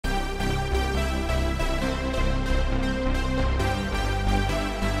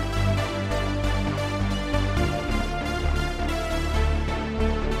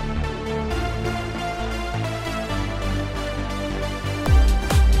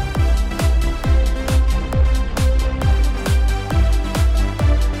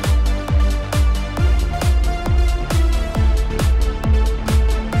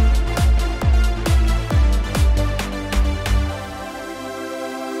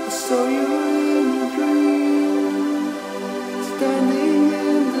saw you in a dream, standing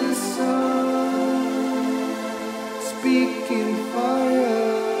in the sun, speaking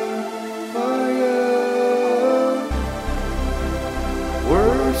fire, fire.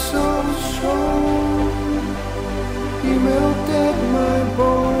 Words so strong, you melted my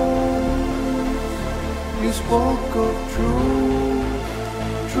bones. You spoke of truth,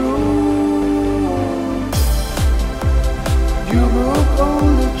 truth. You broke all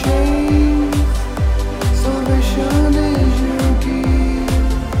the chains. Salvation is your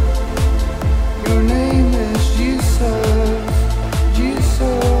gift. Your name is Jesus,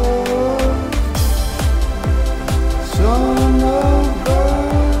 Jesus, Son of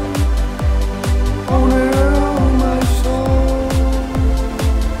God, owner of my soul,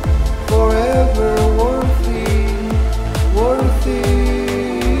 forever worthy, worthy.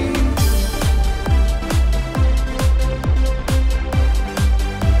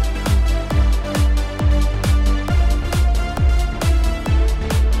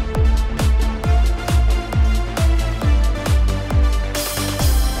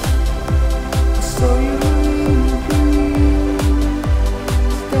 Saw you in a dream,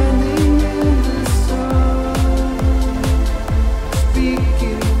 standing in the sun,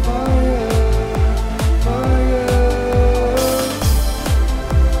 speaking fire, fire.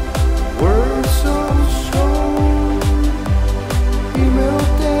 Words so strong, you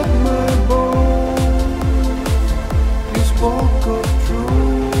melted my bones. You spoke of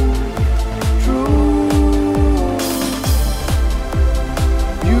truth, truth.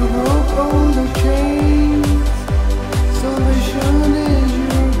 You broke all the chains. Salvation is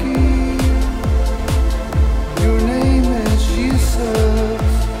your gift. Your name is Jesus,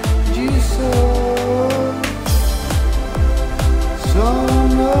 Jesus,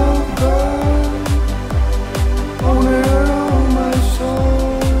 Son of God, owner of my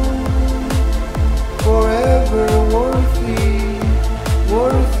soul, forever worthy,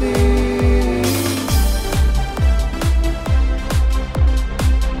 worthy.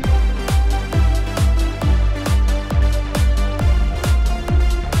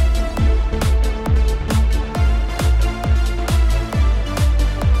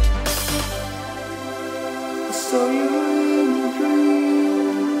 I saw you in a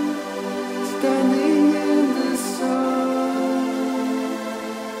dream, standing in the sun,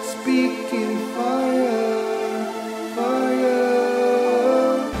 speaking fire,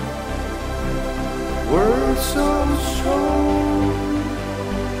 fire. Words so strong,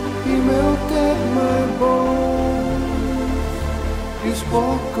 you melted my bones. You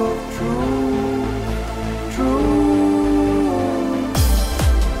spoke of truth, truth.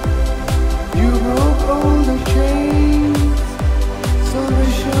 You broke all the chains.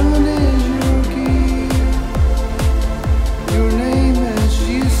 Salvation is your gift. Your name is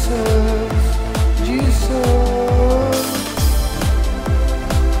Jesus, Jesus,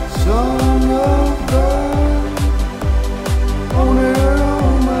 Son of God, owner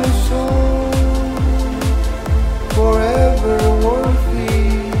of my soul, forever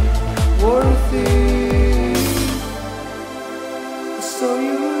worthy, worthy. I saw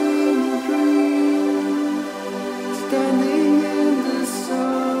you in a dream, standing in the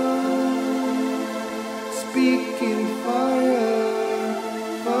sun, speaking fire,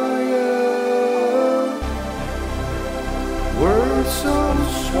 fire. Words so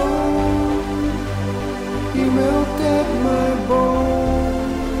strong, you melted my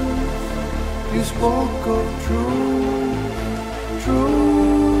bones. You spoke of truth, truth.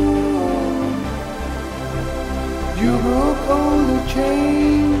 You broke all the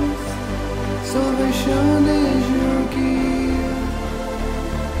chains. Salvation is your gift.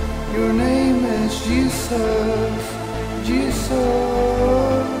 Your name is Jesus, Jesus,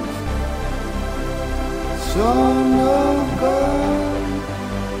 Son of God,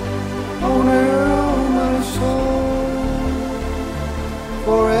 owner of my soul,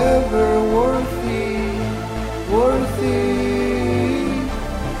 forever worthy, worthy.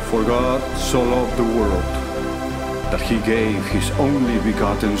 For God so loved the world that he gave his only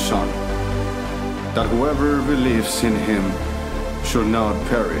begotten Son, that whoever believes in him should not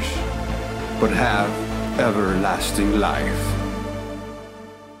perish, but have everlasting life.